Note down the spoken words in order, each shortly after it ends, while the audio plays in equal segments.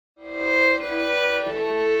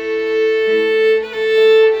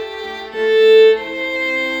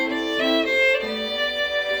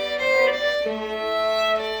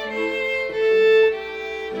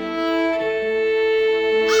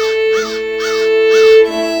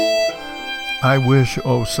I wish,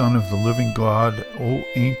 O Son of the living God, O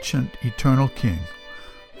ancient eternal King,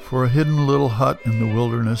 for a hidden little hut in the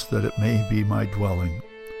wilderness that it may be my dwelling.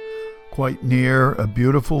 Quite near, a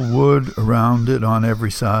beautiful wood around it on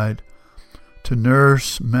every side, to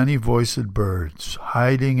nurse many-voiced birds,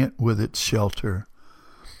 hiding it with its shelter,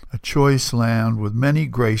 a choice land with many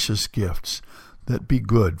gracious gifts that be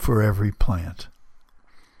good for every plant.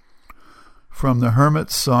 From the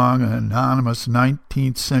Hermit's Song, an anonymous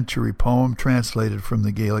 19th century poem translated from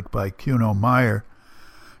the Gaelic by Cuno Meyer.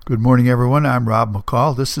 Good morning, everyone. I'm Rob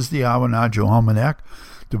McCall. This is the Awanadjo Almanac,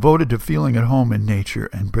 devoted to feeling at home in nature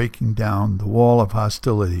and breaking down the wall of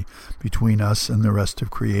hostility between us and the rest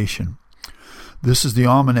of creation. This is the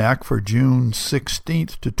Almanac for June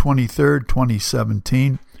 16th to 23rd,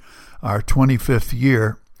 2017, our 25th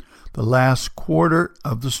year, the last quarter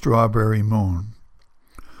of the strawberry moon.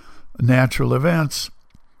 Natural events.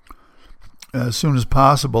 As soon as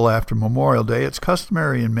possible after Memorial Day, it's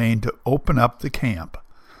customary in Maine to open up the camp.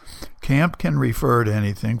 Camp can refer to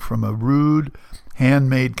anything from a rude,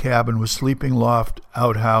 handmade cabin with sleeping loft,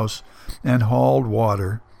 outhouse, and hauled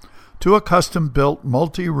water, to a custom-built,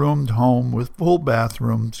 multi-roomed home with full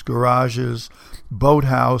bathrooms, garages,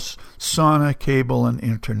 boathouse, sauna, cable, and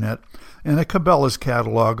internet, and a Cabela's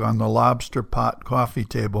catalog on the lobster pot coffee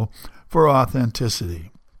table for authenticity.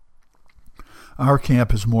 Our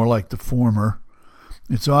camp is more like the former.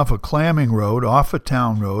 It's off a clamming road, off a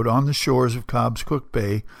town road, on the shores of Cobscook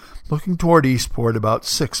Bay, looking toward Eastport about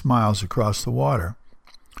 6 miles across the water.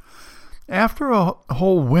 After a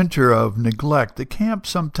whole winter of neglect, the camp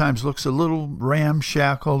sometimes looks a little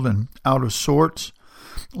ramshackled and out of sorts,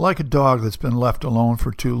 like a dog that's been left alone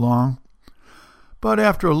for too long. But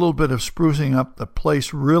after a little bit of sprucing up, the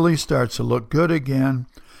place really starts to look good again,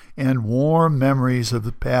 and warm memories of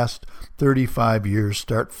the past 35 years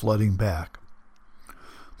start flooding back.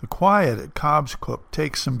 The quiet at Cobscook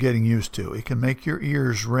takes some getting used to. It can make your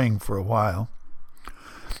ears ring for a while.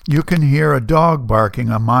 You can hear a dog barking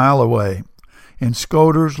a mile away, and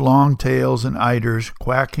scoters, longtails, and eiders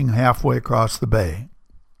quacking halfway across the bay.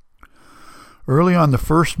 Early on the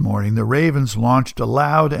first morning, the ravens launched a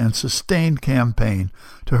loud and sustained campaign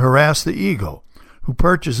to harass the eagle, who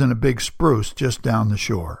perches in a big spruce just down the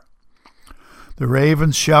shore. The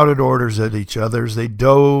ravens shouted orders at each other as they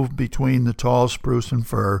dove between the tall spruce and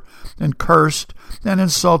fir and cursed and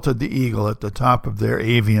insulted the eagle at the top of their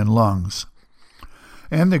avian lungs.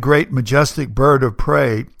 And the great majestic bird of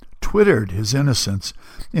prey twittered his innocence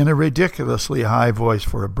in a ridiculously high voice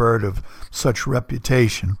for a bird of such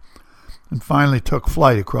reputation, and finally took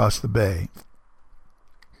flight across the bay.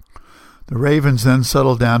 The ravens then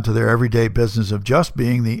settled down to their everyday business of just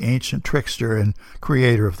being the ancient trickster and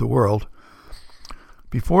creator of the world.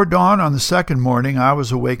 Before dawn on the second morning, I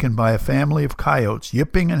was awakened by a family of coyotes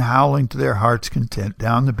yipping and howling to their heart's content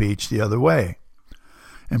down the beach the other way.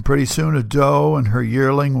 And pretty soon a doe and her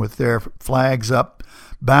yearling, with their flags up,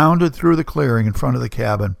 bounded through the clearing in front of the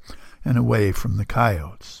cabin and away from the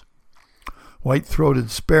coyotes.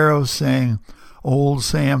 White-throated sparrows sang Old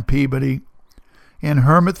Sam Peabody, and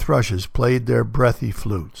hermit thrushes played their breathy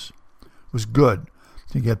flutes. It was good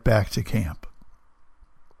to get back to camp.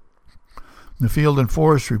 The Field and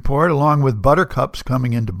Forest Report, along with buttercups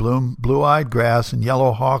coming into bloom, blue-eyed grass, and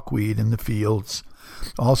yellow hawkweed in the fields.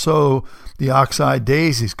 Also, the ox-eyed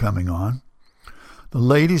daisies coming on. The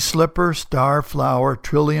lady slipper, starflower,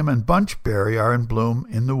 trillium, and bunchberry are in bloom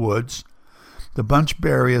in the woods. The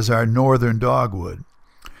bunchberry is our northern dogwood.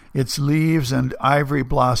 Its leaves and ivory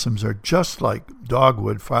blossoms are just like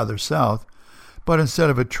dogwood farther south, but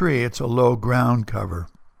instead of a tree, it's a low ground cover.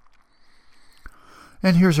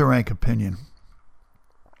 And here's a rank opinion.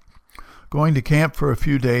 Going to camp for a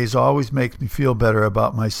few days always makes me feel better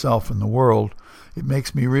about myself and the world. It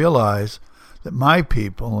makes me realize that my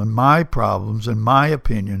people and my problems and my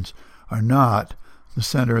opinions are not the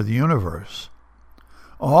center of the universe.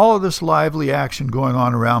 All of this lively action going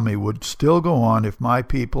on around me would still go on if my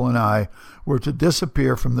people and I were to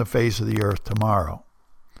disappear from the face of the earth tomorrow.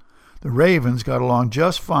 The ravens got along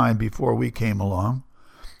just fine before we came along.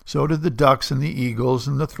 So did the ducks and the eagles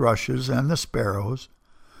and the thrushes and the sparrows,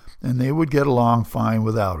 and they would get along fine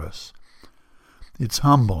without us. It's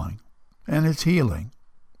humbling, and it's healing.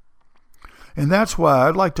 And that's why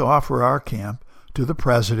I'd like to offer our camp to the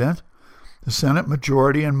President, the Senate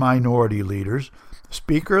Majority and Minority Leaders, the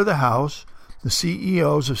Speaker of the House, the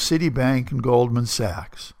CEOs of Citibank and Goldman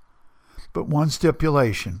Sachs. But one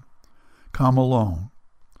stipulation: come alone.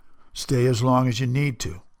 Stay as long as you need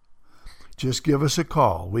to. Just give us a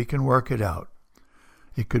call. We can work it out.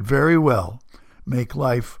 It could very well make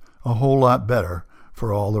life a whole lot better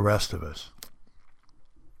for all the rest of us.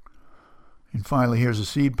 And finally, here's a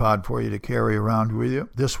seed pod for you to carry around with you.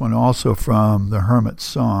 This one also from the Hermit's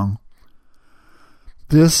Song.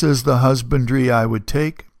 This is the husbandry I would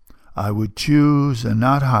take. I would choose and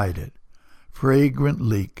not hide it. Fragrant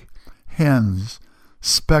leek, hens,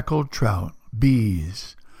 speckled trout,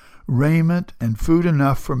 bees, raiment and food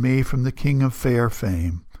enough for me from the King of fair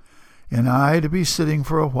fame, and I to be sitting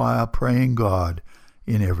for a while praying God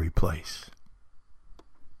in every place.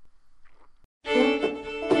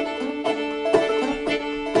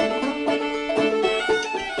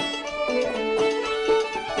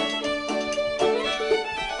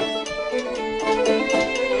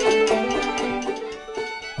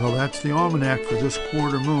 Well, that's the almanac for this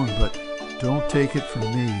quarter moon, but don't take it from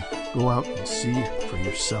me. Go out and see for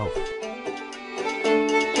yourself.